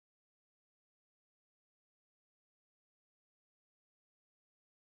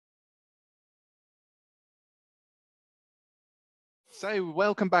So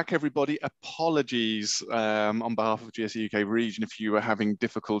welcome back, everybody. Apologies on behalf of GSE UK region if you were having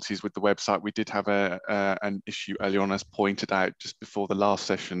difficulties with the website. We did have an issue earlier on, as pointed out just before the last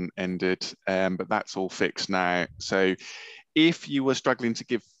session ended, but that's all fixed now. So if you were struggling to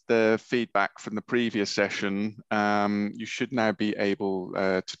give the feedback from the previous session, you should now be able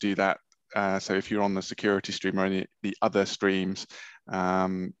to do that. So if you're on the security stream or any of the other streams,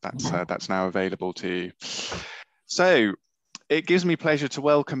 that's now available to you. So it gives me pleasure to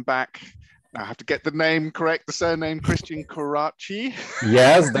welcome back, I have to get the name correct, the surname, Christian Karachi.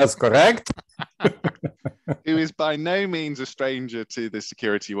 Yes, that's correct. Who is by no means a stranger to the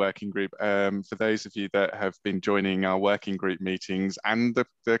security working group. For those of you that have been joining our working group meetings and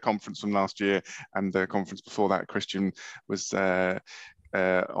the conference from last year and the conference before that, Christian was on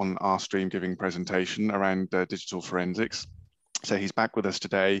our stream giving presentation around digital forensics. So he's back with us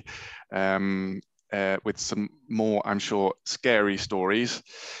today. With some more, I'm sure, scary stories.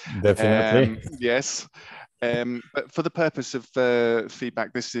 Definitely. Yes. But for the purpose of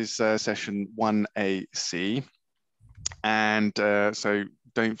feedback, this is session 1AC. And so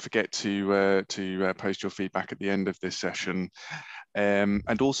don't forget to post your feedback at the end of this session.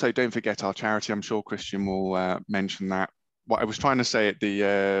 And also don't forget our charity. I'm sure Christian will mention that. What I was trying to say at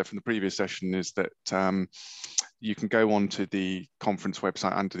from the previous session is that you can go on to the conference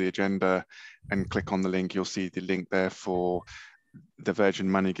website under the agenda and click on the link. You'll see the link there for the Virgin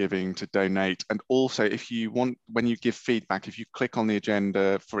Money Giving to donate. And also, if you want, when you give feedback, if you click on the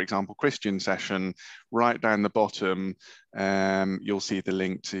agenda, for example, Christian session, right down the bottom, you'll see the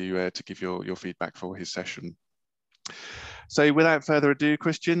link to give your feedback for his session. So without further ado,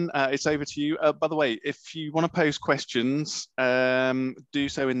 Christian, it's over to you. By the way, if you want to pose questions, do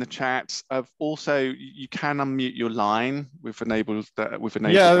so in the chat. Also, you can unmute your line. We've enabled that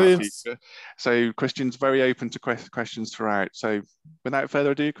feature. So Christian's very open to questions throughout. So without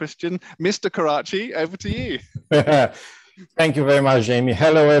further ado, Christian, Mr. Karachi, over to you. Thank you very much, Jamie.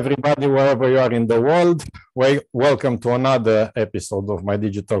 Hello, everybody, wherever you are in the world. Welcome to another episode of my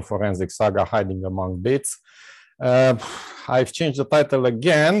digital forensic saga, Hiding Among Bits. I've changed the title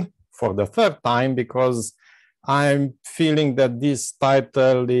again for the third time because I'm feeling that this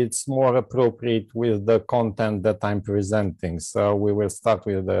title is more appropriate with the content that I'm presenting. So we will start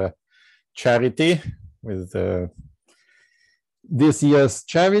with the charity, with this year's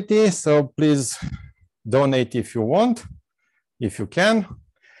charity. So please donate if you want, if you can.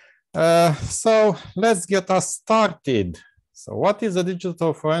 So let's get us started. So what is a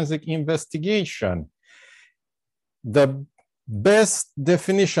digital forensic investigation? The best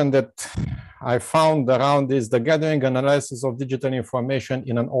definition that I found around is the gathering and analysis of digital information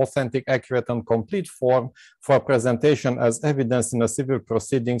in an authentic, accurate, and complete form for presentation as evidence in a civil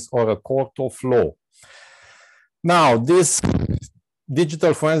proceedings or a court of law. Now, this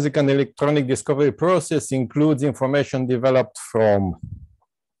digital forensic and electronic discovery process includes information developed from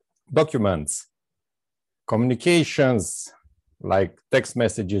documents, communications like text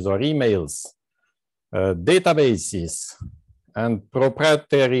messages or emails, databases, and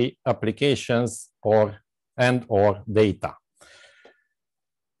proprietary applications or data.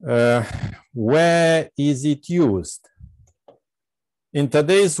 Where is it used? In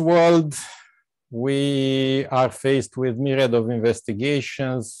today's world, we are faced with myriad of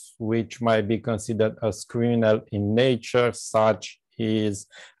investigations which might be considered as criminal in nature, such as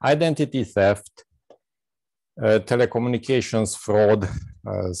identity theft, telecommunications fraud,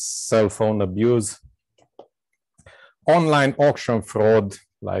 cell phone abuse, online auction fraud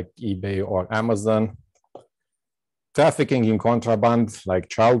like eBay or Amazon, trafficking in contraband like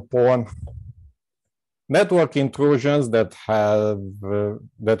child porn, network intrusions that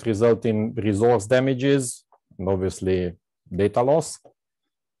result in resource damages and obviously data loss,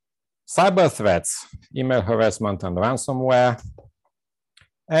 cyber threats, email harassment and ransomware,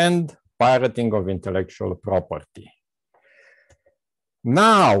 and pirating of intellectual property.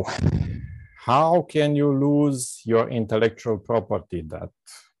 Now, how can you lose your intellectual property, that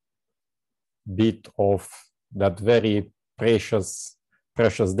bit of that very precious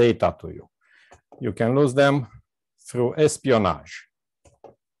data to you? You can lose them through espionage,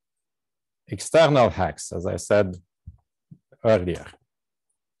 external hacks, as I said earlier,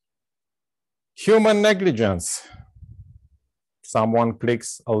 human negligence. Someone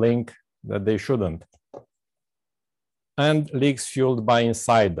clicks a link that they shouldn't, and leaks fueled by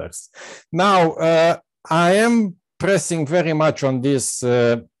insiders. Now, I am pressing very much on this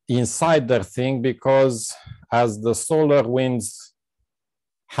insider thing because, as the SolarWinds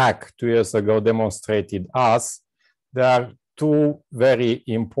hack 2 years ago demonstrated us, there are two very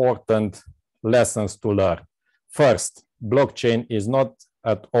important lessons to learn. First, blockchain is not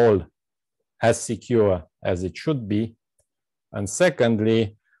at all as secure as it should be. And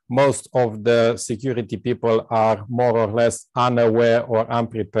secondly, most of the security people are more or less unaware or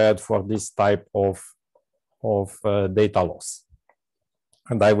unprepared for this type of data loss.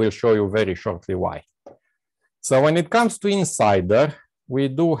 And I will show you very shortly why. So when it comes to insider, we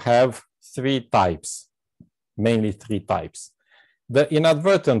do have three types, mainly three types. The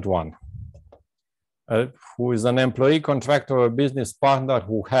inadvertent one, who is an employee, contractor, or business partner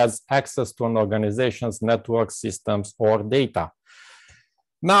who has access to an organization's network, systems, or data.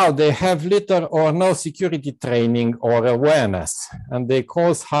 Now, they have little or no security training or awareness, and they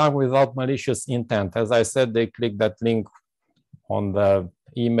cause harm without malicious intent. As I said, they click that link on the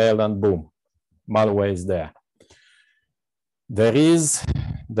email and boom, malware is there. There is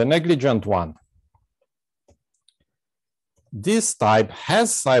the negligent one. This type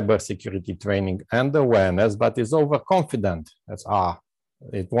has cybersecurity training and awareness, but is overconfident. That's,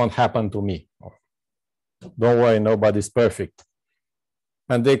 it won't happen to me. Don't worry, nobody's perfect.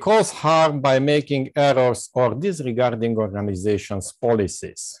 And they cause harm by making errors or disregarding organizations'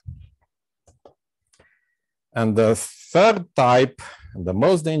 policies. And the third type, the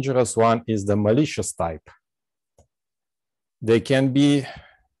most dangerous one, is the malicious type. They can be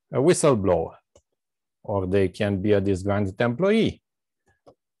a whistleblower, or they can be a disgruntled employee,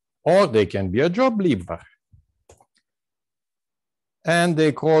 or they can be a job leaver. And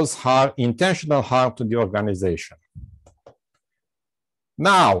they cause harm, intentional harm to the organization.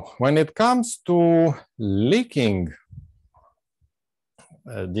 Now, when it comes to leaking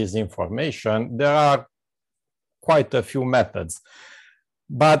this information, there are quite a few methods.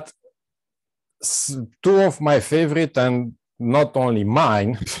 But two of my favorite, and not only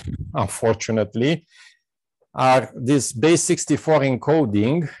mine, unfortunately, are this base64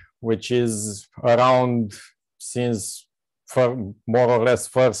 encoding, which is around since more or less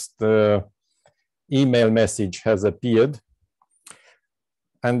first email message has appeared.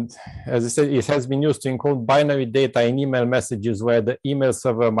 And as I said, it has been used to encode binary data in email messages where the email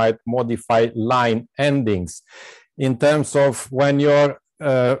server might modify line endings. In terms of when you're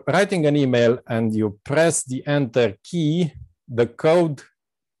writing an email and you press the enter key, the code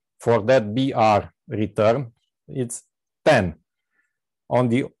for that BR return, it's 10.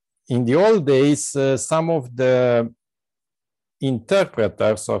 In the old days, some of the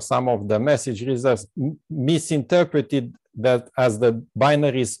interpreters or some of the message readers misinterpreted that as the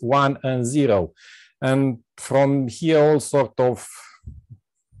binaries 1 and 0. And from here, all sort of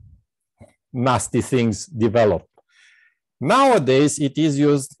nasty things develop. Nowadays, it is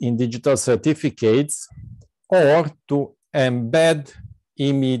used in digital certificates or to embed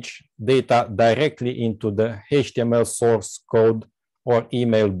image data directly into the HTML source code or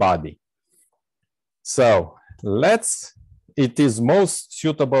email body. So it is most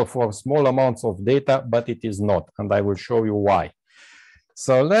suitable for small amounts of data, but it is not, and I will show you why.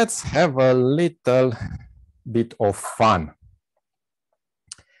 So let's have a little bit of fun.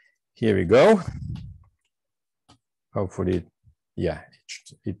 Here we go. Hopefully, yeah,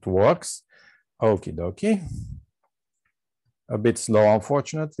 it works. Okie dokie. A bit slow,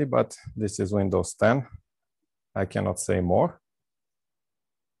 unfortunately, but this is Windows 10. I cannot say more.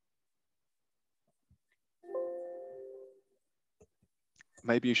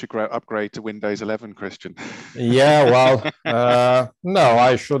 Maybe you should upgrade to Windows 11, Christian. Yeah, well, no,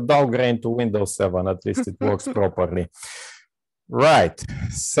 I should downgrade to Windows 7. At least it works properly. Right,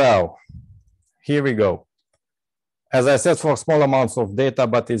 so here we go. As I said, for small amounts of data,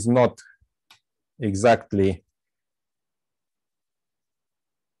 but it's not exactly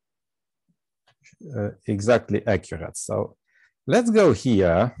accurate. So let's go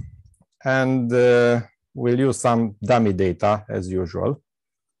here and we'll use some dummy data as usual.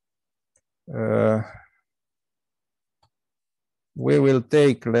 We will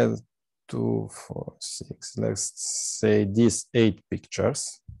take 2, 4, 6, let's say these 8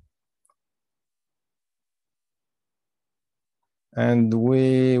 pictures. And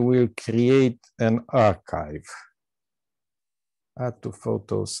we will create an archive. Add to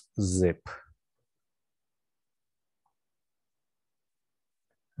photos zip.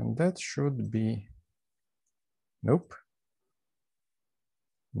 And that should be, nope.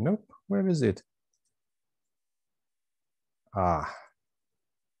 Nope, where is it?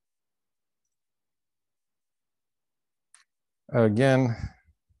 Again,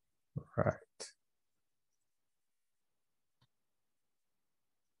 right.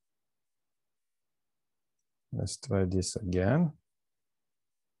 Let's try this again.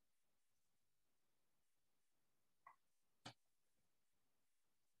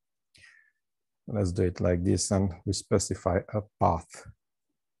 Let's do it like this, and we specify a path.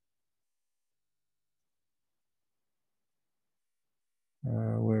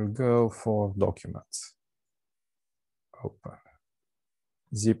 We'll go for documents. Open.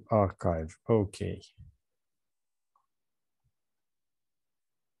 Zip archive. Okay.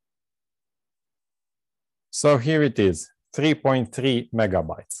 So here it is, 3.3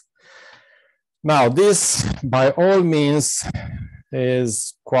 megabytes. Now this, by all means,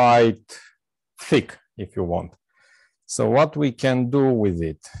 is quite thick, if you want. So what we can do with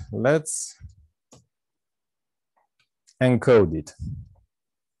it, let's encode it.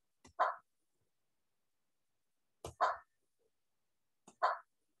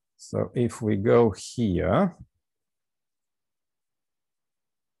 So if we go here,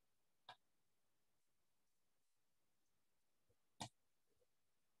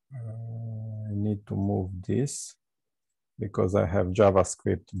 I need to move this because I have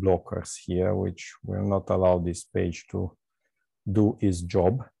JavaScript blockers here, which will not allow this page to do its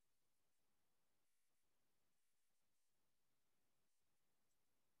job.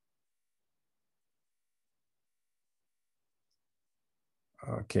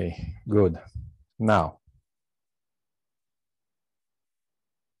 Okay, good. Now,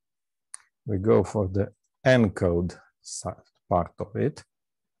 we go for the encode part of it.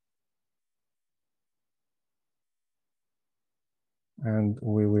 And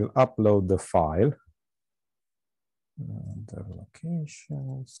we will upload the file. The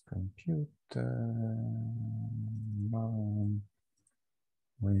locations, computer, mom,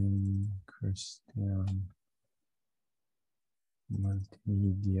 Wayne, Christian,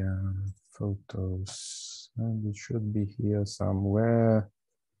 multimedia, photos, and it should be here somewhere.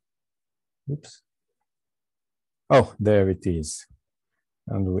 Oops. Oh, there it is.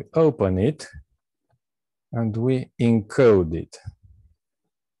 And we open it and we encode it.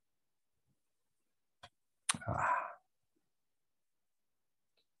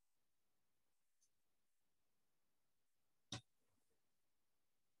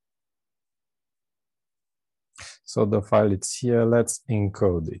 So the file is here, let's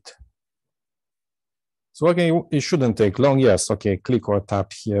encode it. So okay, it shouldn't take long. Yes, okay, click or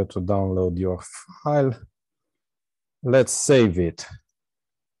tap here to download your file. Let's save it.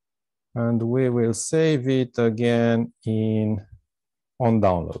 And we will save it again on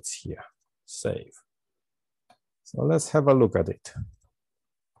downloads here, save. So let's have a look at it.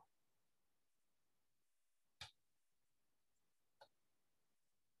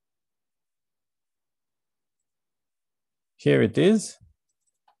 Here it is.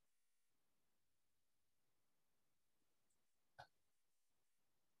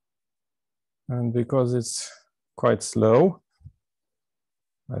 And because it's quite slow,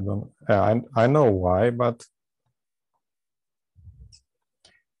 I know why, but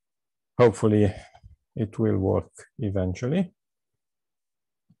hopefully it will work eventually.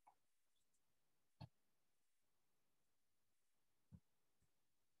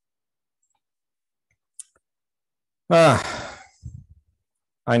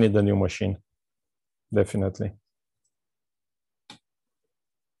 I need a new machine, definitely.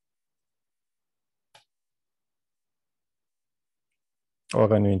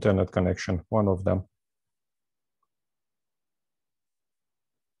 Or a new internet connection, one of them.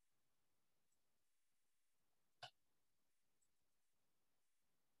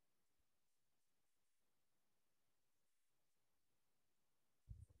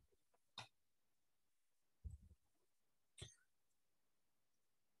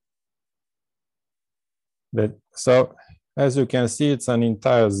 So as you can see, it's an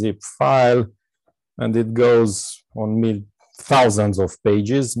entire zip file, and it goes on thousands of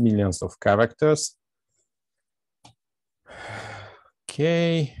pages, millions of characters.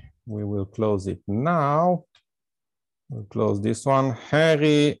 Okay, we will close it now. We'll close this one.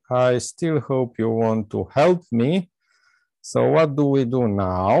 Harry, I still hope you want to help me. So what do we do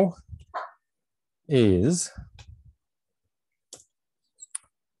now is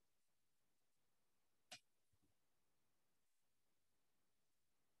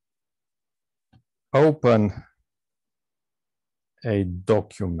open a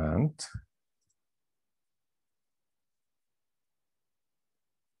document.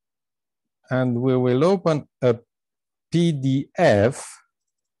 And we will open a PDF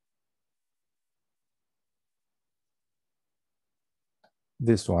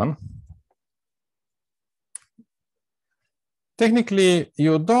this one. Technically,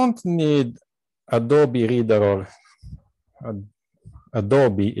 you don't need Adobe Reader or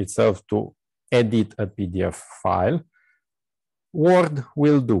Adobe itself to edit a PDF file. Word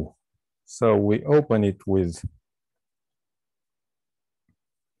will do. So we open it with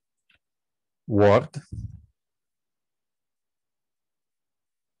Word.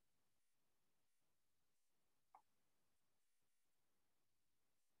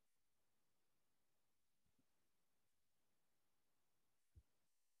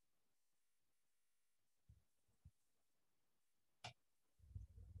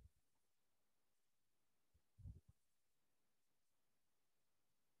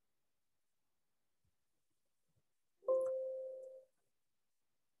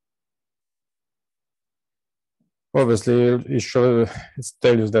 Obviously, it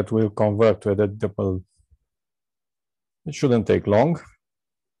tells you that we'll convert to editable. It shouldn't take long.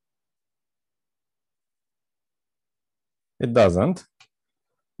 It doesn't.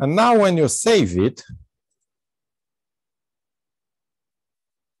 And now when you save it,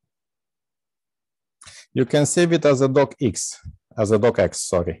 you can save it as a docx,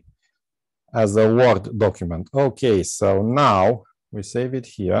 sorry, as a Word document. Okay, so now we save it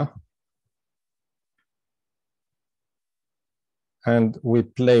here. And we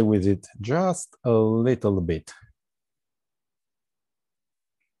play with it just a little bit.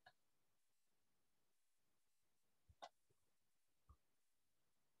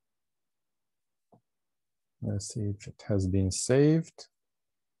 Let's see if it has been saved.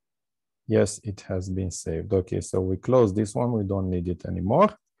 Yes, it has been saved. Okay, so we close this one. We don't need it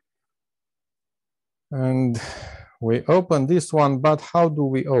anymore. And we open this one, but how do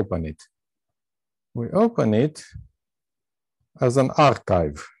we open it? We open it as an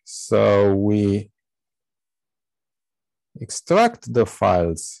archive. So we extract the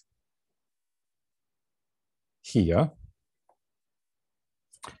files here.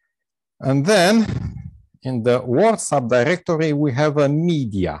 And then in the Word subdirectory, we have a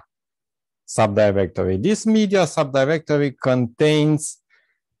media subdirectory. This media subdirectory contains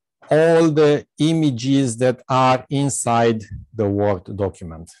all the images that are inside the Word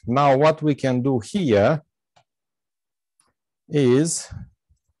document. Now, what we can do here is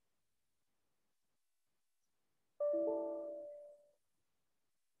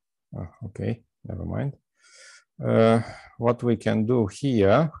okay, never mind. What we can do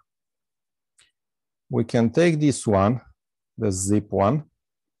here, we can take this one, the zip one,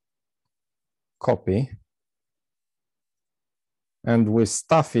 copy, and we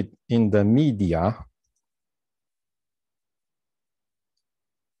stuff it in the media.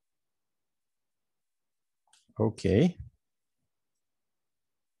 Okay.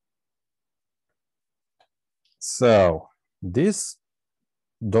 So this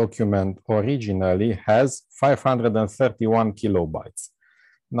document originally has 531 kilobytes.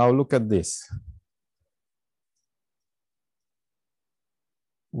 Now look at this.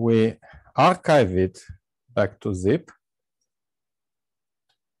 We archive it back to zip.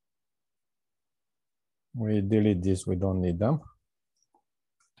 We delete this, we don't need them.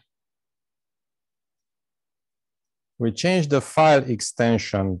 We change the file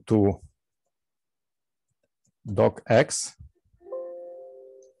extension to docx.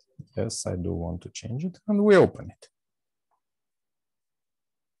 Yes, I do want to change it, and we open it.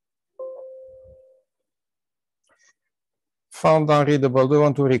 Found unreadable. Do you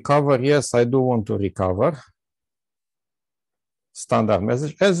want to recover? Yes, I do want to recover. Standard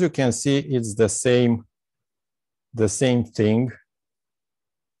message. As you can see, it's the same thing,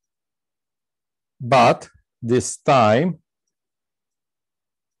 but this time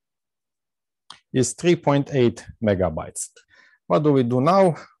is 3.8 megabytes. What do we do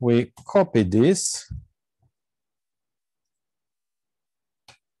now? We copy this.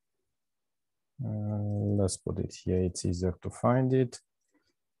 Let's put it here, it's easier to find it.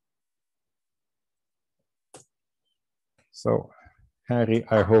 So, Henry,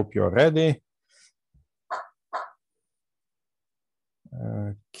 I hope you're ready.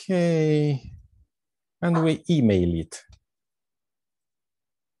 Okay, and we email it.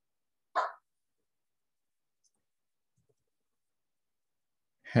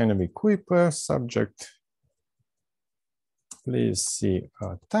 Henry Kuiper, subject, please see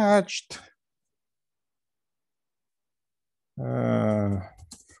attached.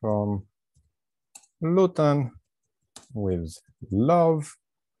 From Luton with love,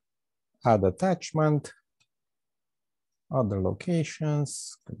 add attachment, other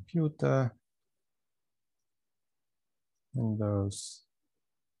locations, computer, Windows,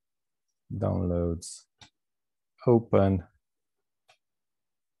 downloads, open,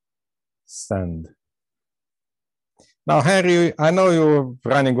 send. Now, Henry, I know you're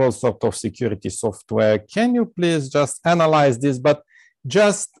running all sorts of security software. Can you please just analyze this, but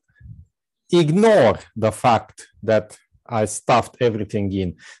just ignore the fact that I stuffed everything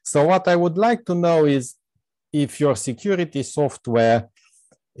in. So what I would like to know is if your security software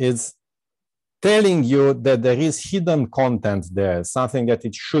is telling you that there is hidden content there, something that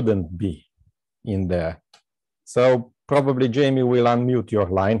it shouldn't be in there. So probably Jamie will unmute your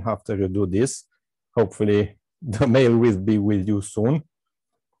line after you do this. Hopefully the mail will be with you soon.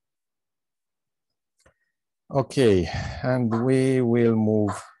 Okay, and we will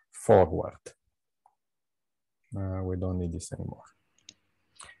move forward. We don't need this anymore.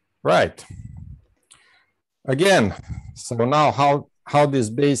 Right. Again, so now how this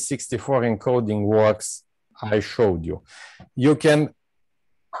base 64 encoding works, I showed you. You can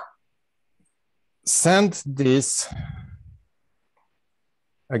send this,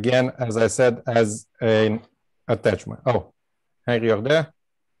 again, as I said, as an attachment. Oh, Henry, you're there?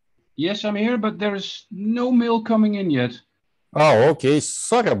 Yes, I'm here, but there is no mail coming in yet. Oh, okay.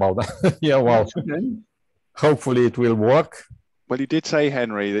 Sorry about that. Yeah, well, okay. Hopefully it will work. Well, you did say,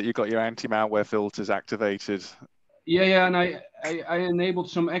 Henry, that you got your anti-malware filters activated. Yeah, and I enabled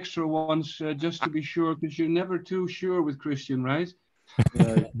some extra ones just to be sure, because you're never too sure with Christian, right?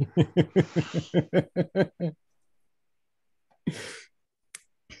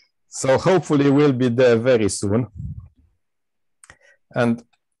 So hopefully we'll be there very soon. And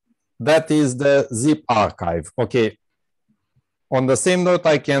that is the zip archive. Okay. On the same note,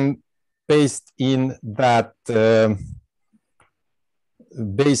 I can paste in that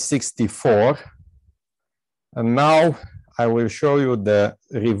base 64. And now I will show you the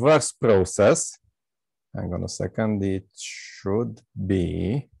reverse process. Hang on a second, it should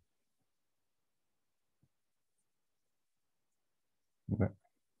be.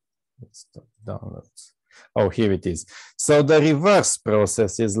 Downloads. Oh, here it is. So the reverse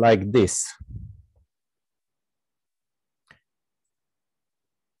process is like this.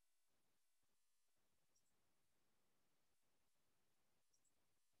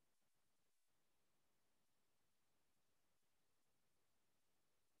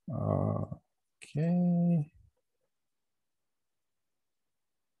 Okay.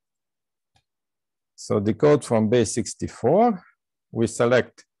 So the code from base 64, we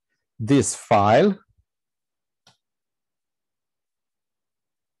select this file.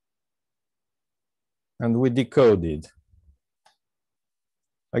 And we decode it.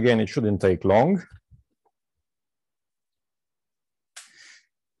 Again, it shouldn't take long.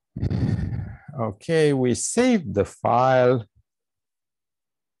 Okay, we saved the file.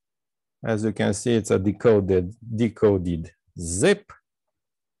 As you can see, it's a decoded zip.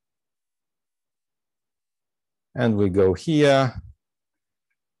 And we go here,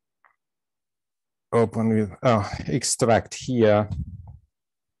 open with, extract here.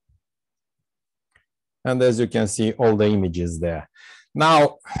 And as you can see, all the images there.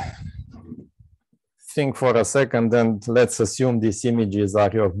 Now, think for a second and let's assume these images are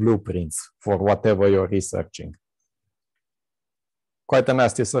your blueprints for whatever you're researching. Quite a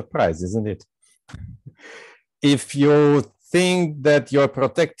nasty surprise, isn't it? If you think that you're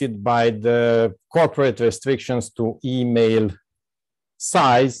protected by the corporate restrictions to email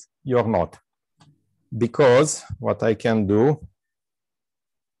size, you're not. Because what I can do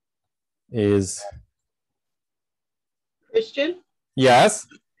is... Christian? Yes?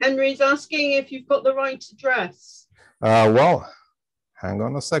 Henry's asking if you've got the right address. Well, hang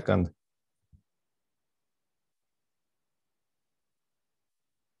on a second.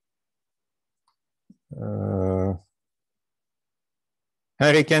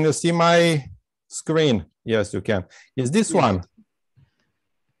 Harry, can you see my screen? Yes, you can. Is this one?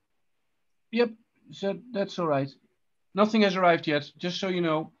 Yep, so that's all right. Nothing has arrived yet, just so you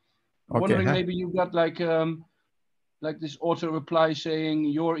know. Okay. Wondering maybe you got like this auto reply saying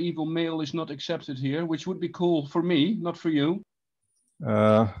your evil mail is not accepted here, which would be cool for me, not for you.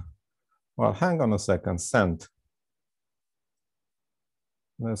 Well, hang on a second. Sent.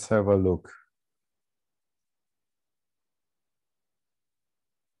 Let's have a look.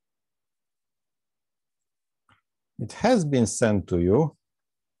 It has been sent to you,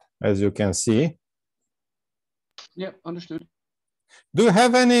 as you can see. Yeah, understood. Do you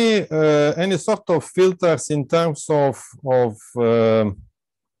have any sort of filters in terms of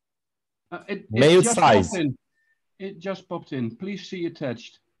mail size? It just popped in. Please see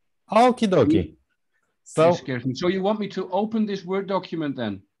attached. Okie dokie. So scares me. So you want me to open this Word document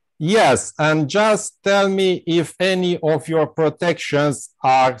then? Yes, and just tell me if any of your protections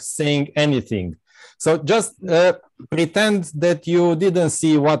are saying anything. So just pretend that you didn't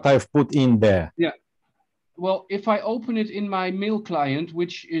see what I've put in there. Yeah. Well, if I open it in my mail client,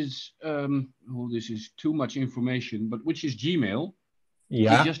 which is, oh, this is too much information, but which is Gmail.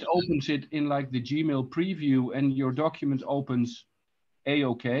 Yeah. It just opens it in like the Gmail preview and your document opens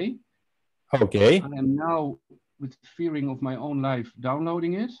A-OK. Okay. I am now, with fearing of my own life,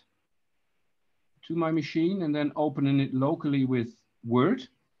 downloading it. to my machine and then opening it locally with Word.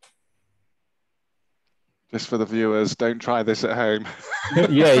 Just for the viewers, don't try this at home.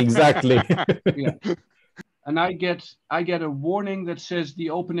 Yeah, exactly. Yeah. And I get a warning that says the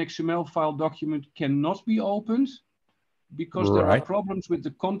OpenXML file document cannot be opened because there are Right. problems with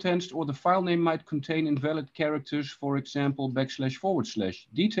the contents, or the file name might contain invalid characters, for example,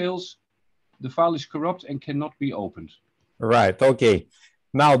 // details. The file is corrupt and cannot be opened. Right. Okay.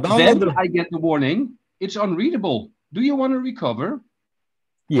 Now Then download. I get the warning, it's unreadable. Do you want to recover?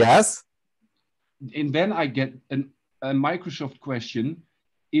 Yes. And then I get a Microsoft question.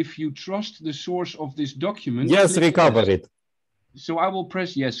 If you trust the source of this document, Yes, click recover yes. it. So I will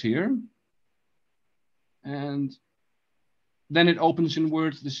press yes here. And then it opens in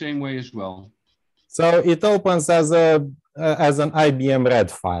Word the same way as well. So it opens as an IBM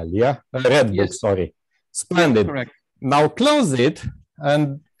Red file, yeah? A Red book, Yes. sorry. Splendid. Yeah, correct. Now close it,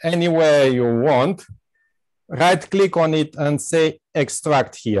 and anywhere you want, right-click on it and say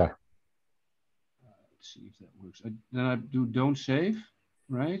extract here. Let's see if that works. Then I do don't save,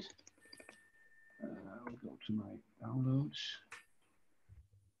 right? I'll go to my downloads.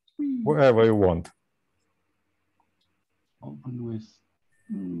 Wherever you want. Open with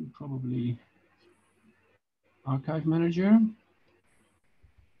probably Archive Manager.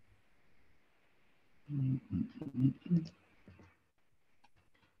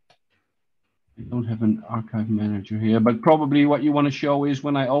 I don't have an Archive Manager here, but probably what you want to show is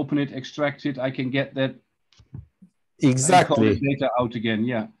when I open it, extract it, I can get that Exactly. data out again.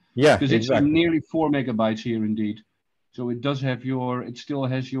 Yeah. Yeah, Because exactly. it's nearly 4 megabytes here indeed. So it does have your, it still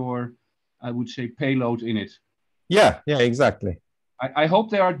has your, I would say, payload in it. Yeah, exactly. I hope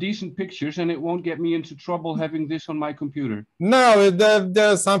there are decent pictures and it won't get me into trouble having this on my computer. No,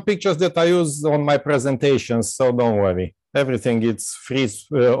 there are some pictures that I use on my presentations, so don't worry. Everything is free,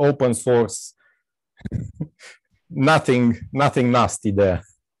 open source. Nothing nasty there.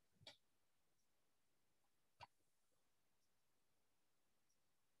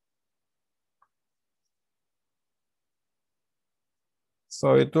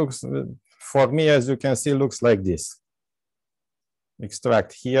 So it looks, for me, as you can see, looks like this.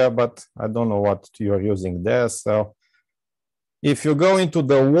 Extract here, but I don't know what you're using there. So if you go into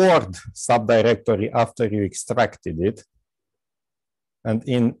the Word subdirectory after you extracted it, and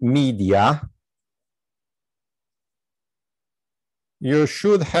in media, you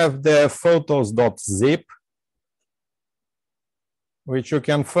should have the photos.zip, which you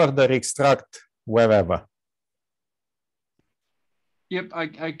can further extract wherever. Yep,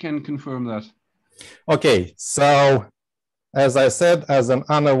 I can confirm that. Okay, so as I said, as an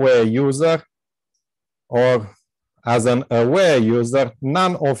unaware user or as an aware user,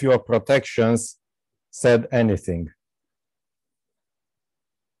 none of your protections said anything.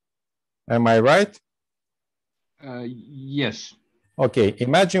 Am I right? Yes. Okay,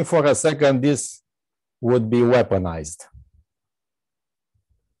 imagine for a second this would be weaponized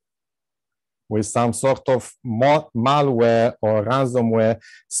with some sort of malware or ransomware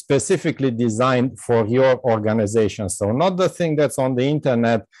specifically designed for your organization. So not the thing that's on the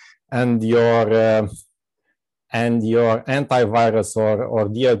internet and your antivirus or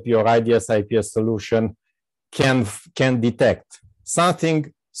DLP or IDS IPS solution can detect.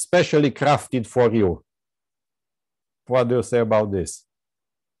 Something specially crafted for you. What do you say about this?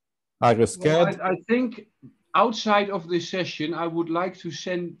 Are you scared? Well, I think outside of this session, I would like to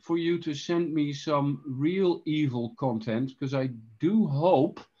for you to send me some real evil content, because I do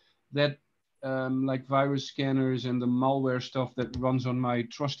hope that like virus scanners and the malware stuff that runs on my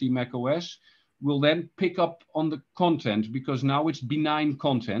trusty Mac OS will then pick up on the content, because now it's benign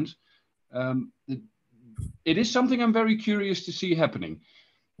content. It is something I'm very curious to see happening.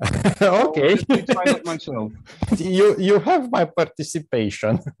 Okay. So let me try that myself. You have my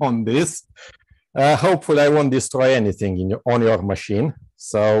participation on this. Hopefully I won't destroy anything on your machine.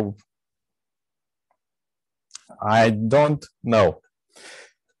 So I don't know.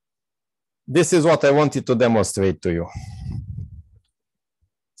 This is what I wanted to demonstrate to you.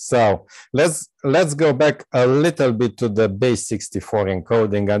 So let's go back a little bit to the base64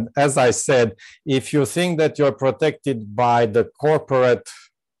 encoding. And as I said, if you think that you're protected by the corporate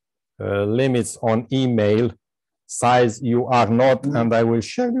limits on email size, you are not. And I will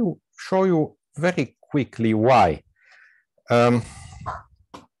show you very quickly why. Come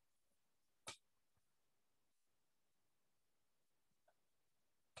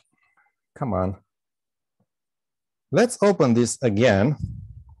on. Let's open this again.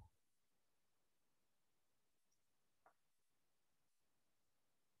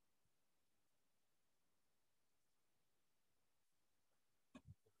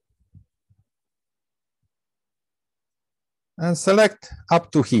 and select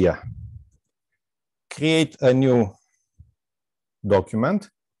up to here. Create a new document.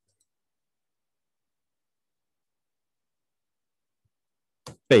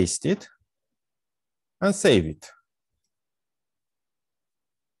 Paste it and save it.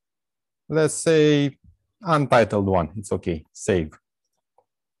 Let's say untitled one. It's okay. Save.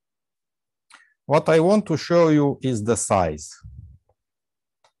 What I want to show you is the size.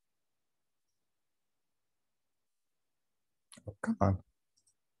 Oh, come on.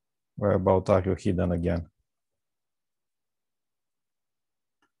 Where about are you hidden again?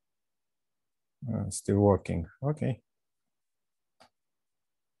 Still working. Okay.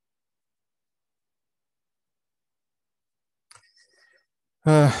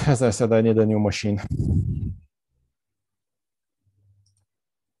 As I said, I need a new machine.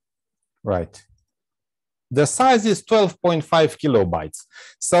 Right. The size is 12.5 kilobytes.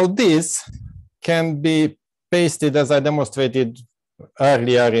 So this can be pasted as I demonstrated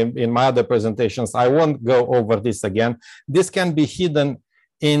earlier in my other presentations. I won't go over this again. This can be hidden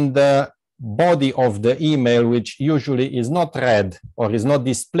in the body of the email, which usually is not read or is not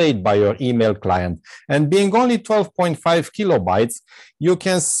displayed by your email client. And being only 12.5 kilobytes, you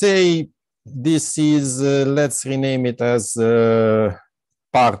can say this is, let's rename it as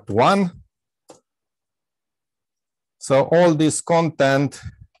part 1. So all this content,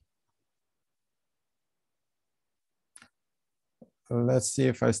 let's see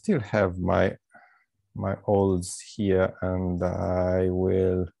if I still have my olds here, and I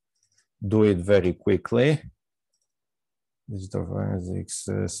will do it very quickly. Digital Forensics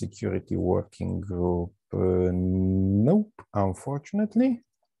Security Working Group. Nope, unfortunately.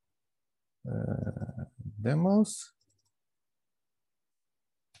 Demos.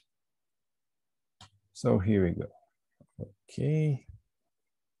 So here we go. Okay.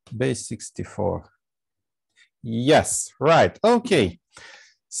 Base 64. Yes, right. Okay.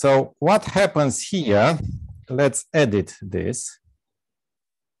 So what happens here? Let's edit this.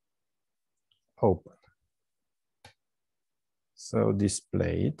 Open. So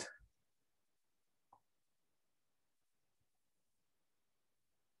display it.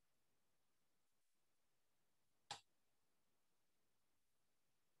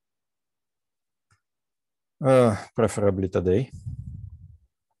 Preferably today.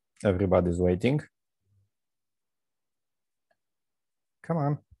 Everybody's waiting. Come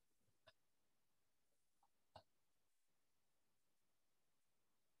on.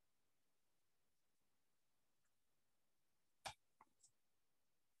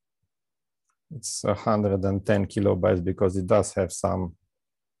 It's 110 kilobytes because it does have some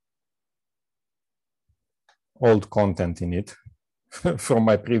old content in it from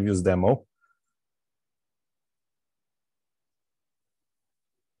my previous demo.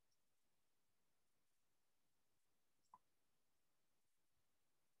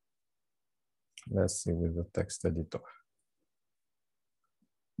 Let's see with the text editor.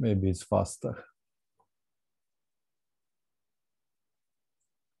 Maybe it's faster.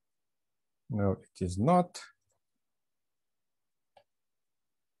 No, it is not.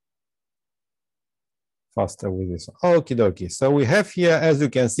 Faster with this. Okie dokie. So we have here, as you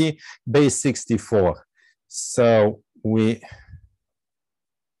can see, base 64. So we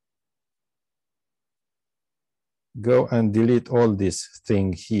go and delete all this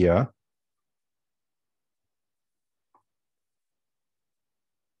thing here.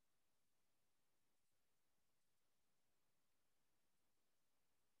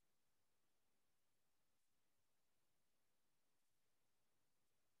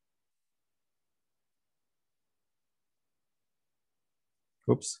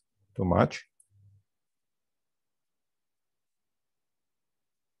 Oops, too much.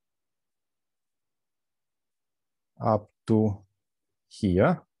 Up to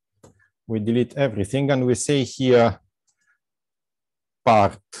here. We delete everything and we say here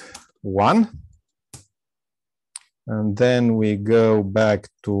part 1. And then we go back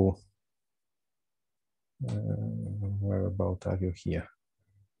to, where about are you here?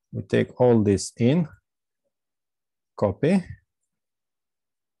 We take all this in, copy,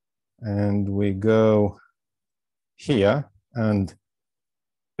 and we go here and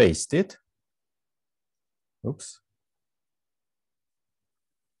paste it. Oops.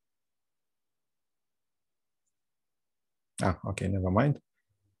 Ah, okay, never mind.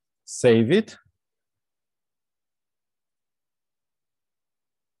 Save it.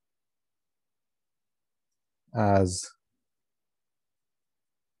 As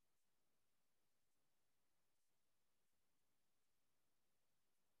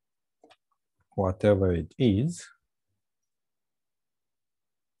whatever it is.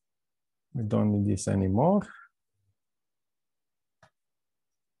 We don't need this anymore.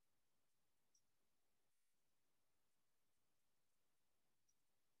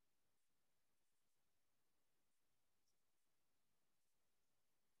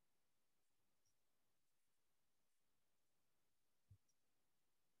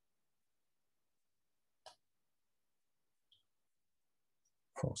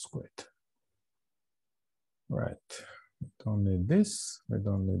 4 squared. Right. We don't need this. We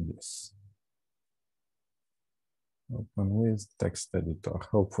don't need this. Open with text editor.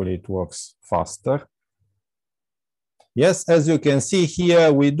 Hopefully it works faster. Yes, as you can see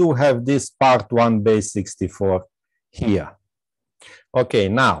here, we do have this part 1 base 64 here. Okay,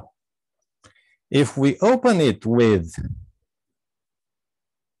 now, if we open it with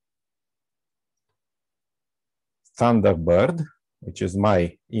Thunderbird, which is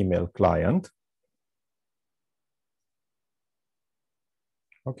my email client.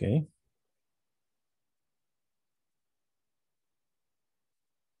 Okay.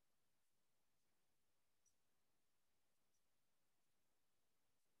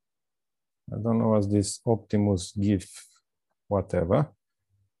 I don't know what this Optimus GIF, whatever.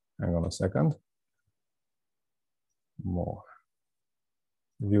 Hang on a second. More.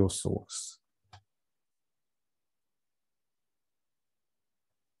 View source.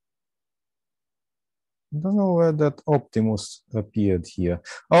 I don't know where that Optimus appeared here.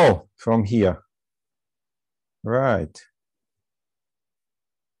 Oh, from here. Right.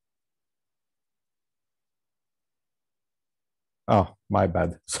 Oh, my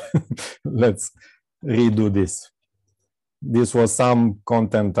bad. Let's redo this. This was some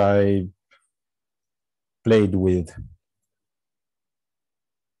content I played with.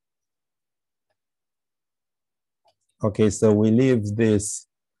 Okay, so we leave this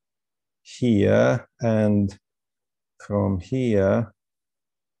here, and from here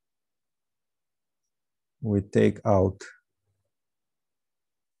we take out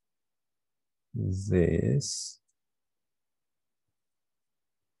this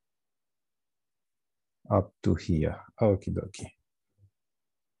up to here. Okie dokie.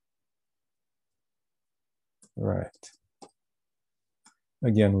 Right.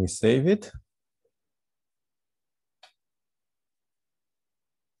 Again, we save it.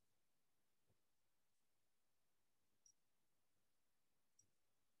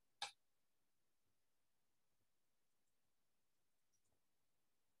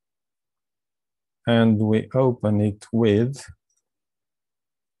 And we open it with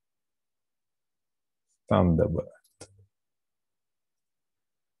Thunderbird.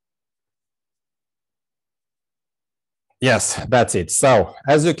 Yes, that's it. So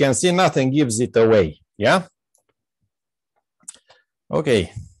as you can see, nothing gives it away. Yeah.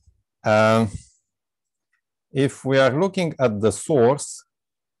 Okay. If we are looking at the source,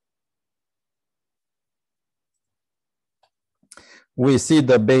 we see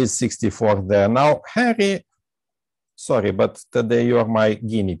the base 64 there. Now, Henry, sorry, but today you're my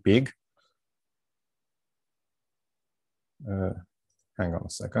guinea pig. Hang on a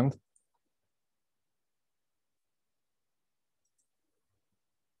second.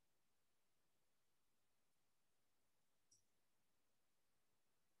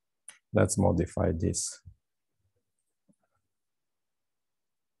 Let's modify this.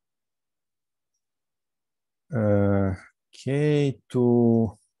 Okay,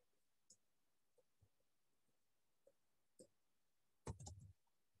 to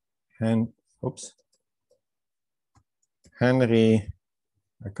oops. Henry,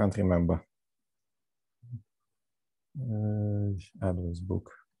 I can't remember. Address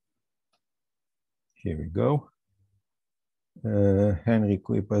book. Here we go. Henry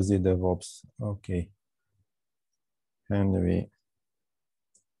Kuiper Z DevOps. Okay. Henry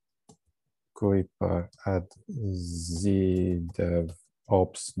Kuiper at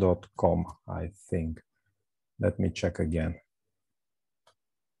zdevOps.com, I think. Let me check again.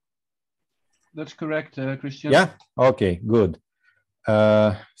 That's correct, Christian. Yeah? Okay, good.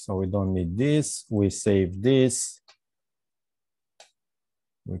 So we don't need this. We save this.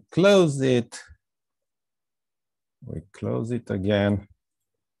 We close it. We close it again.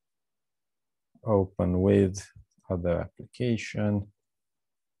 Open with other application.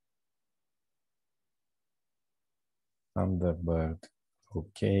 Thunderbird.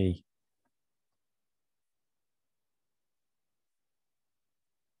 Okay.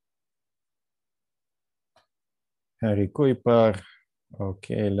 Henry Kuiper.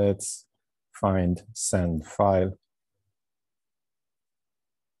 Okay, let's find send file.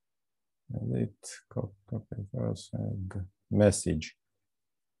 Edit, copy, message.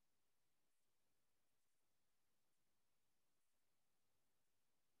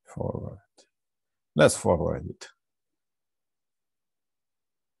 Forward. Let's forward it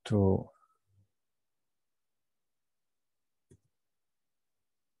to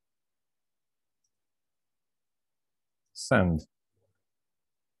send.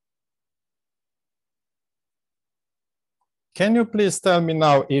 Can you please tell me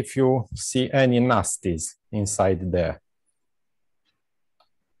now if you see any nasties inside there?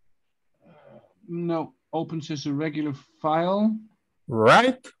 No, opens as a regular file.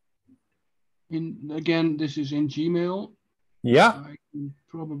 Right? Again, this is in Gmail. Yeah. I can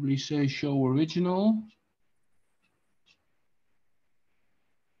probably say show original.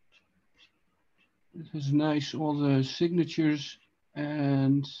 It has nice, all the signatures,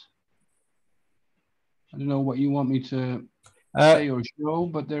 and I don't know what you want me to say or show,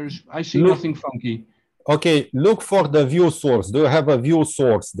 but I see nothing funky. Okay, look for the view source. Do you have a view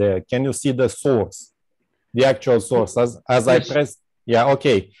source there? Can you see the source, the actual source? As yes. I press, yeah,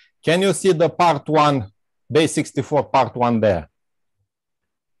 okay. Can you see the part 1, base64 part 1 there?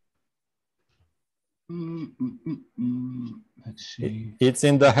 Let's see. It's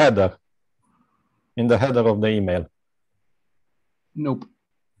in the header of the email. Nope.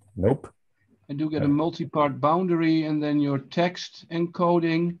 Nope. I do get a multi-part boundary and then your text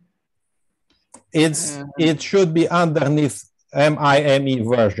encoding. It should be underneath MIME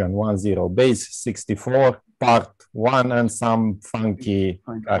version 1.0, base 64, part 1, and some funky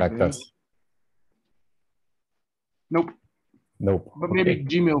characters. Nope. Nope. But maybe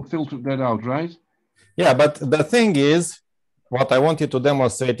Gmail filtered that out, right? Yeah, but the thing is, what I wanted to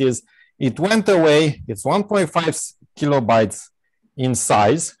demonstrate is it went away. It's 1.5 kilobytes in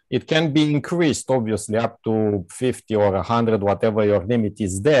size. It can be increased, obviously, up to 50 or 100, whatever your limit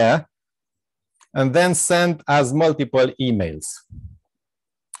is there, and then sent as multiple emails.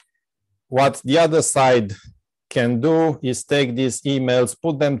 What the other side can do is take these emails,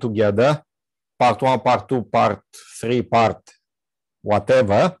 put them together, part 1, part 2, part 3, part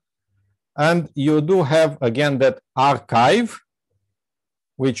whatever, and you do have, again, that archive,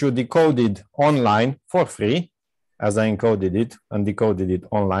 which you decoded online for free, as I encoded it and decoded it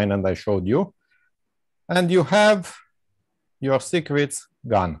online, and I showed you. And you have your secrets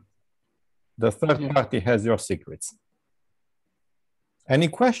gone. The third party has your secrets. Any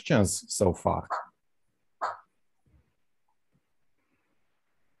questions so far?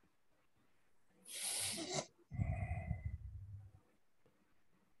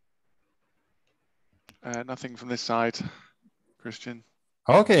 Nothing from this side, Christian.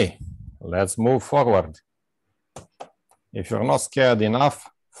 Okay, let's move forward. If you're not scared enough,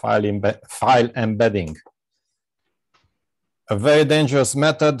 file embedding. A very dangerous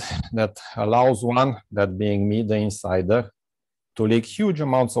method that allows one, that being me, the insider, to leak huge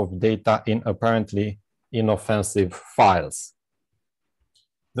amounts of data in apparently inoffensive files.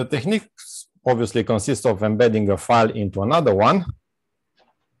 The technique obviously consists of embedding a file into another one.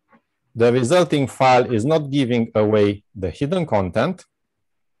 The resulting file is not giving away the hidden content,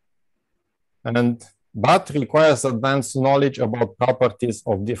 but requires advanced knowledge about properties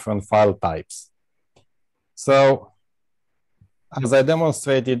of different file types. So, as I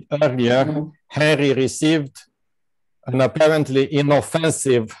demonstrated earlier, Harry received an apparently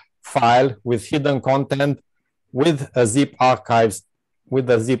inoffensive file with hidden content with a zip archive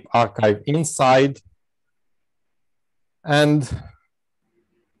inside, and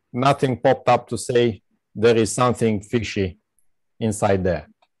nothing popped up to say there is something fishy inside there.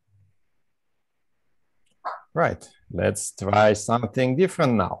 Right, let's try something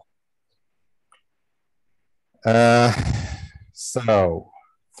different now. So,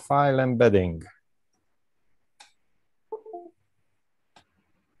 file embedding.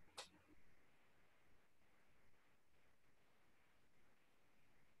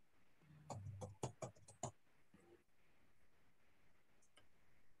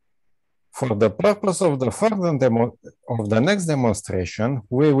 For the purpose of the next demonstration,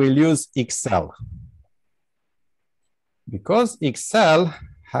 we will use Excel. Because Excel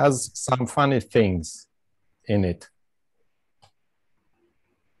has some funny things in it.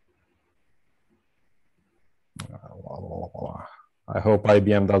 I hope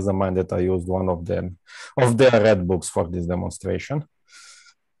IBM doesn't mind that I used one of their red books for this demonstration.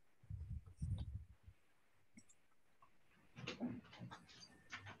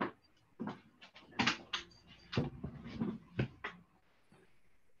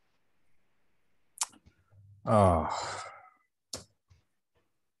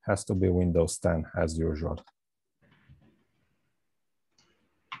 Has to be Windows 10 as usual.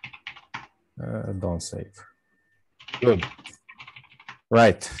 Don't save. Good.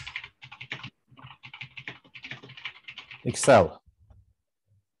 Right. Excel.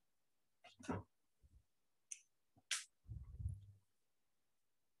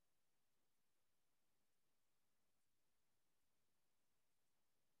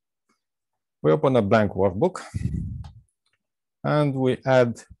 We open a blank workbook and we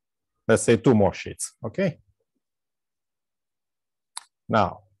add, let's say, 2 more sheets, okay?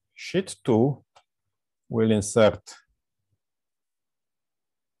 Now, sheet 2 will insert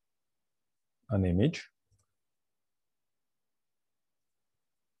an image.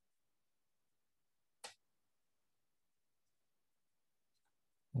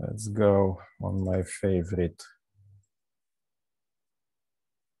 Let's go on my favorite.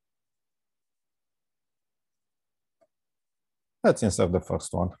 Let's insert the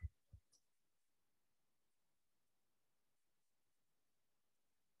first one.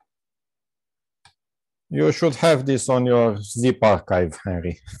 You should have this on your zip archive,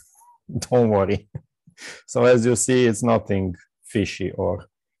 Henry. Don't worry. So as you see, it's nothing fishy or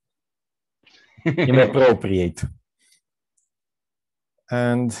inappropriate.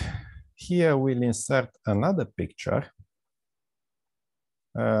 And here we'll insert another picture.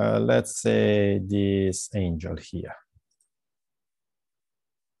 Let's say this angel here.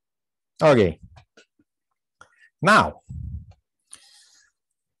 Okay. Now,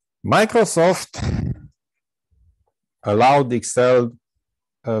 Microsoft allowed Excel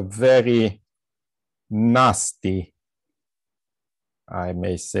a very nasty, I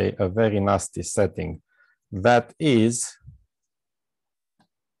may say, a very nasty setting. That is,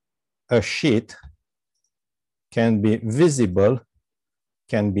 a sheet can be visible,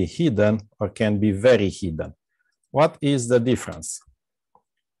 can be hidden, or can be very hidden. What is the difference?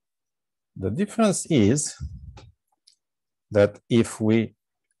 The difference is that if we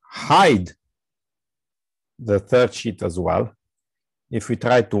hide the third sheet as well, if we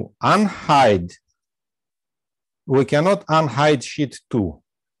try to unhide, we cannot unhide sheet 2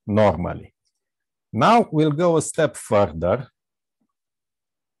 normally. Now we'll go a step further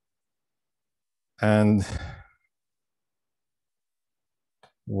and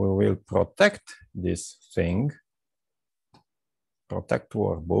we will protect this thing, protect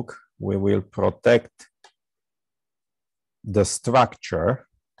workbook. We will protect the structure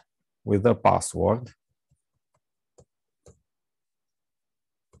with a password.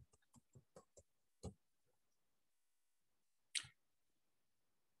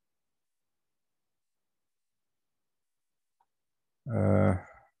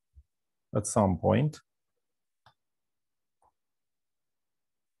 At some point.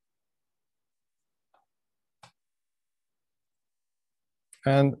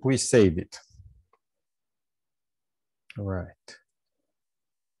 And we save it. Right.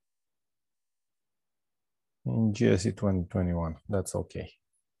 In GSE 2021, that's okay.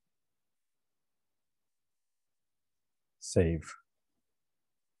 Save.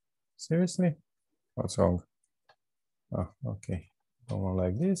 Seriously? What's wrong? Oh, okay. Don't want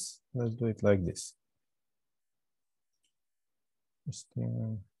like this. Let's do it like this.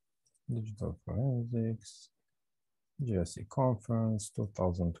 Digital forensics, GSE conference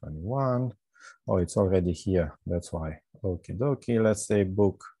 2021. Oh, it's already here. That's why. Okie dokie. Let's say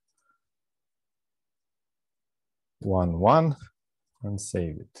book 1-1 and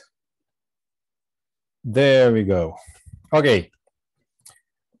save it. There we go. Okay.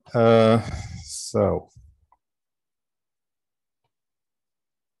 So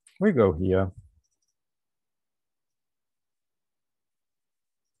we go here.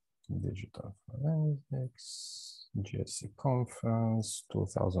 Digital forensics, GSE conference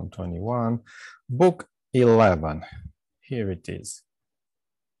 2021, book 11. Here it is.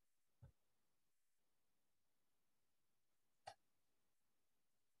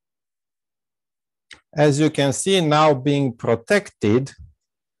 As you can see, now being protected,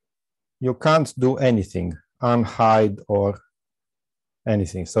 you can't do anything, unhide or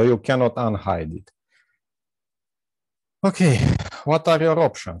anything. So you cannot unhide it. Okay, what are your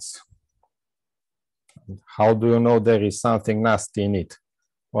options? How do you know there is something nasty in it?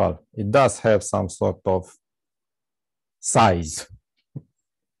 Well, it does have some sort of size.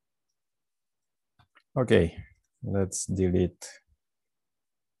 Okay, let's delete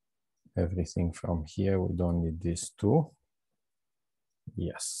everything from here. We don't need these two.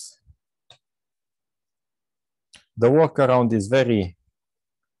 Yes. The workaround is very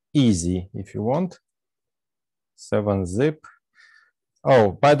easy if you want. 7-zip.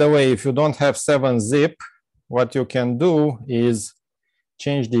 Oh, by the way, if you don't have 7-zip, what you can do is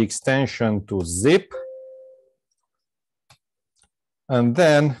change the extension to zip, and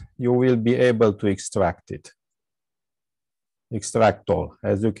then you will be able to extract it. Extract all.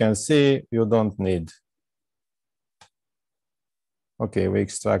 As you can see, you don't need. Okay, we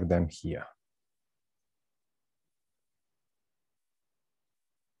extract them here.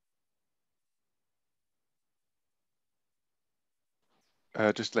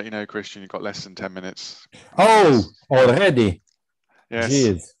 Just to let you know, Christian, you've got less than 10 minutes. Oh, already? Yes.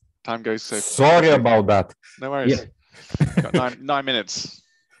 Jeez. Time goes so. Sorry about that. No worries. Yeah. Got nine minutes.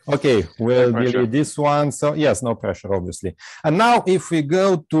 Okay, we'll No delete this one. So yes, no pressure, obviously. And now if we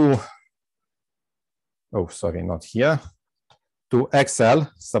go to oh, sorry, not here, to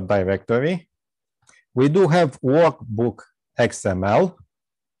Excel subdirectory. We do have workbook XML.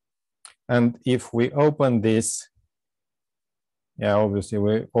 And if we open this, yeah, obviously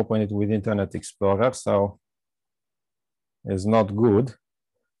we open it with Internet Explorer, so it's not good.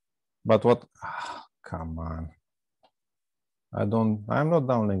 But what, come on. I'm not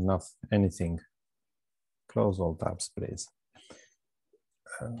downloading anything. Close all tabs, please.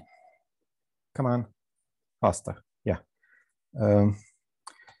 Come on, faster, yeah.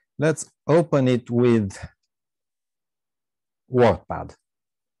 Let's open it with WordPad.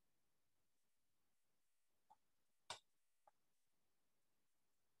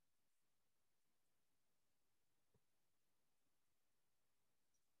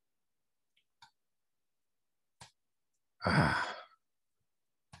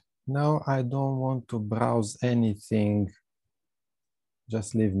 No, I don't want to browse anything.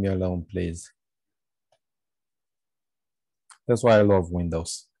 Just leave me alone, please. That's why I love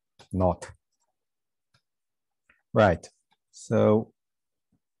Windows. Not. Right. So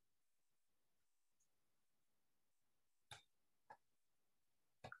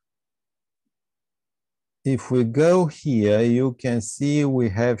if we go here, you can see we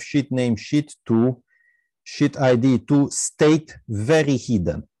have sheet name sheet 2, sheet ID 2, state very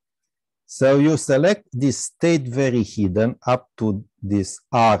hidden. So you select this state very hidden up to this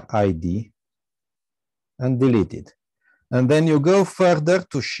RID and delete it. And then you go further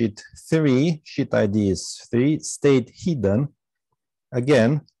to sheet 3, sheet ID is 3, state hidden.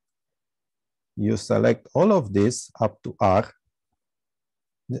 Again, you select all of this up to R.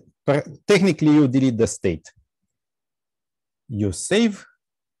 Technically, you delete the state. You save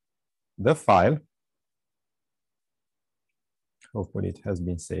the file. Hopefully it has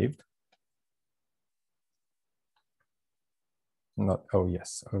been saved. Not, oh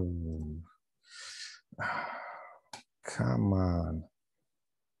yes. Oh. Come on.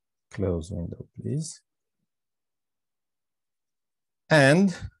 Close window, please.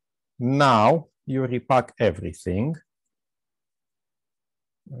 And now you repack everything.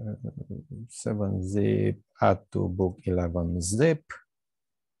 7-zip, add to book 11-zip.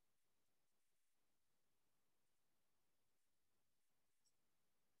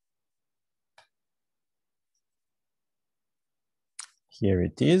 Here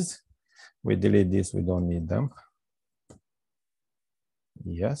it is. We delete this, we don't need them.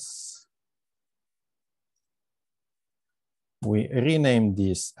 Yes. We rename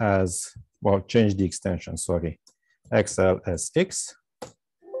this as, well, change the extension, sorry, XLSX.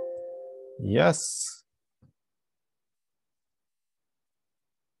 Yes.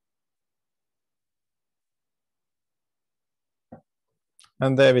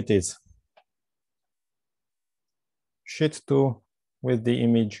 And there it is. Sheet 2 with the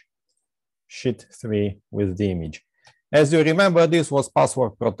image, sheet 3 with the image. As you remember, this was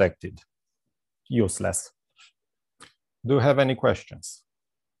password protected, useless. Do you have any questions?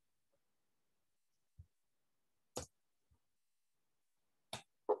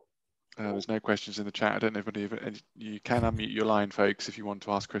 There's no questions in the chat. I don't know if you can unmute your line, folks, if you want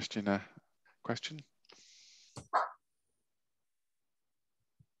to ask Christian a question.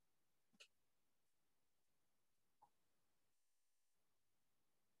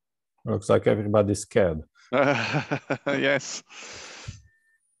 Looks like everybody's scared. Yes.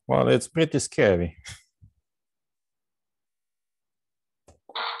 Well, it's pretty scary.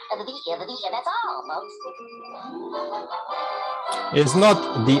 That's all, folks. It's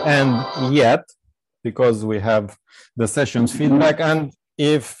not the end yet, because we have the session's feedback. And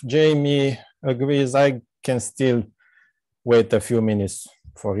if Jamie agrees, I can still wait a few minutes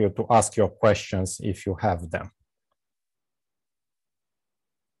for you to ask your questions if you have them.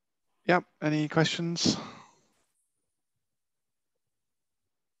 Yep. Any questions?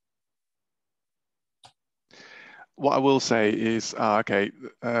 What I will say is, okay,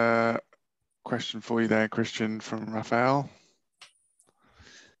 question for you there, Christian, from Raphael.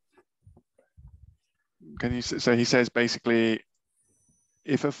 Can you, so he says basically,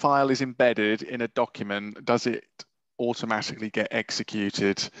 if a file is embedded in a document, does it automatically get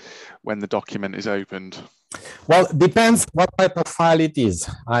executed when the document is opened? Well, depends what type of file it is.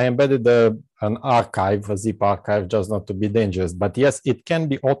 I embedded an archive, a zip archive, just not to be dangerous, but yes, it can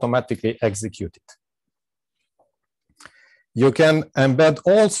be automatically executed. You can embed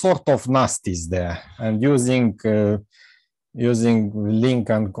all sorts of nasties there, and using link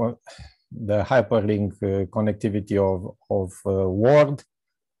and the hyperlink connectivity of Word,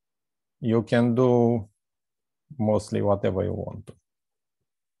 you can do mostly whatever you want to.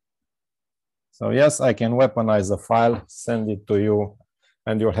 So yes, I can weaponize a file, send it to you,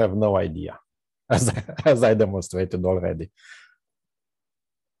 and you'll have no idea. as I demonstrated already.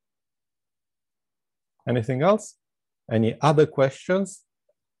 Anything else? Any other questions?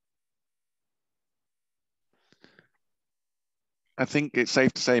 I think it's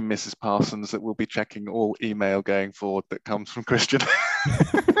safe to say, Mrs. Parsons, that we'll be checking all email going forward that comes from Christian.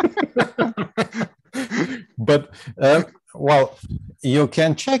 But well, you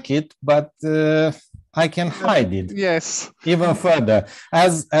can check it, but I can hide it. Yes. Even further.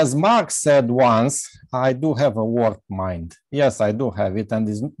 As Mark said once, I do have a work mind. Yes, I do have it,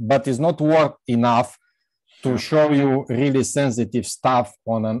 but it's not work enough to show you really sensitive stuff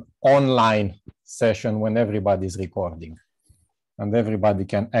on an online session when everybody's recording and everybody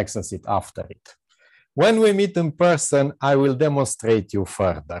can access it after it. When we meet in person, I will demonstrate you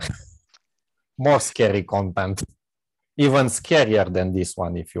further. More scary content, even scarier than this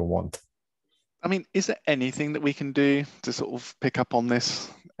one if you want. I mean, is there anything that we can do to sort of pick up on this?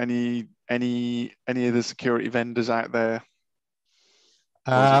 Any of the security vendors out there?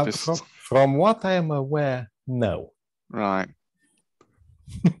 From what I am aware, no. Right.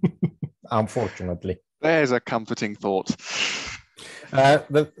 Unfortunately. There's a comforting thought.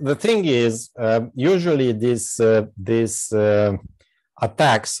 The thing is, usually these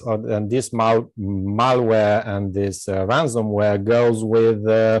attacks and this malware and this ransomware goes with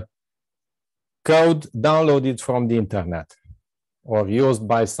code downloaded from the internet or used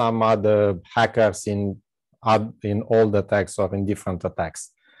by some other hackers in old attacks or in different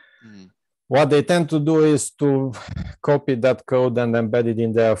attacks. What they tend to do is to copy that code and embed it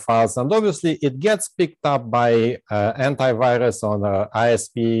in their files. And obviously it gets picked up by antivirus on a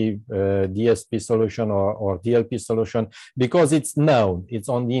ISP, DSP solution or DLP solution because it's known, it's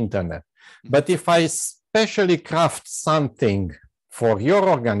on the internet. But if I specially craft something for your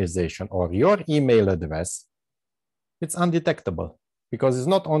organization or your email address, it's undetectable because it's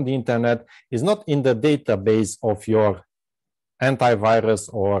not on the internet, it's not in the database of your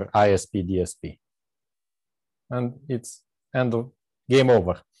antivirus or ISP DSP. And it's end of game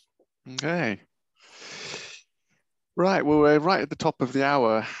over. Okay. Right, well, we're right at the top of the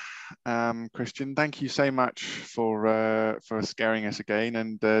hour. Christian, thank you so much for scaring us again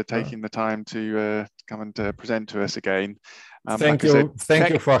and taking the time to come and present to us again. Thank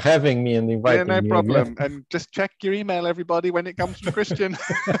you for having me and inviting me. Yeah, no problem. And just check your email, everybody, when it comes from Christian.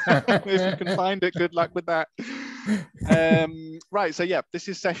 If you can find it, good luck with that. Right, so yeah, this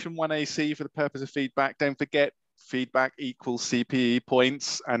is session 1AC for the purpose of feedback. Don't forget, feedback equals CPE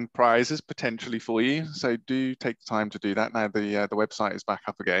points and prizes potentially for you. So do take the time to do that. Now the website is back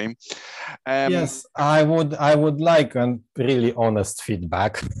up again. Yes, I would like a really honest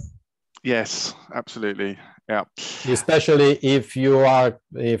feedback. Yes, absolutely. Yeah. Especially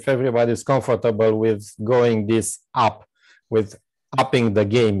if everybody is comfortable with going this up, with upping the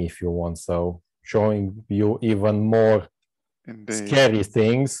game if you want. So showing you even more scary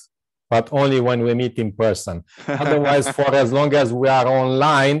things, but only when we meet in person. Otherwise, for as long as we are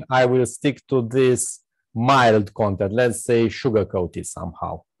online, I will stick to this mild content, let's say sugar-coated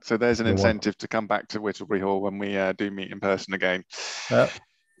somehow. So there's an incentive to come back to Whittlebury Hall when we do meet in person again. Yeah.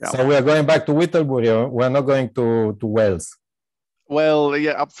 So we are going back to Whittlebury. We're not going to Wales. Well,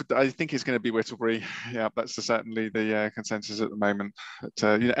 yeah, I think it's going to be Whittlebury. Yeah, that's certainly the consensus at the moment. But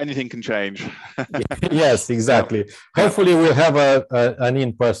anything can change. Yes, exactly. Yeah. Hopefully, we'll have an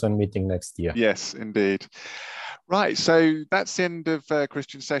in-person meeting next year. Yes, indeed. Right, so that's the end of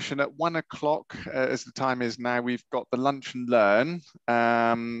Christian's session. At 1 o'clock, as the time is now, we've got the Lunch and Learn,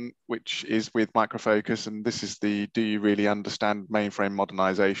 which is with Micro Focus, and this is the Do You Really Understand Mainframe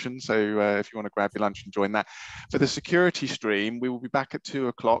Modernization? So if you want to grab your lunch and join that. For the security stream, we will be back at 2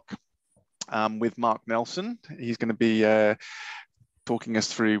 o'clock with Mark Nelson. He's going to be talking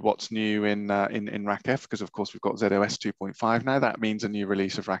us through what's new in RACF, because of course we've got ZOS 2.5 now. That means a new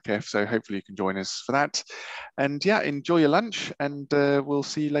release of RACF, so hopefully you can join us for that. And yeah, enjoy your lunch, and we'll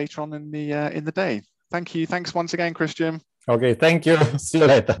see you later on in the day. Thank you. Thanks once again, Christian. Okay, thank you. See you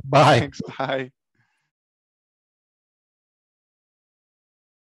later. Bye. Thanks. Bye.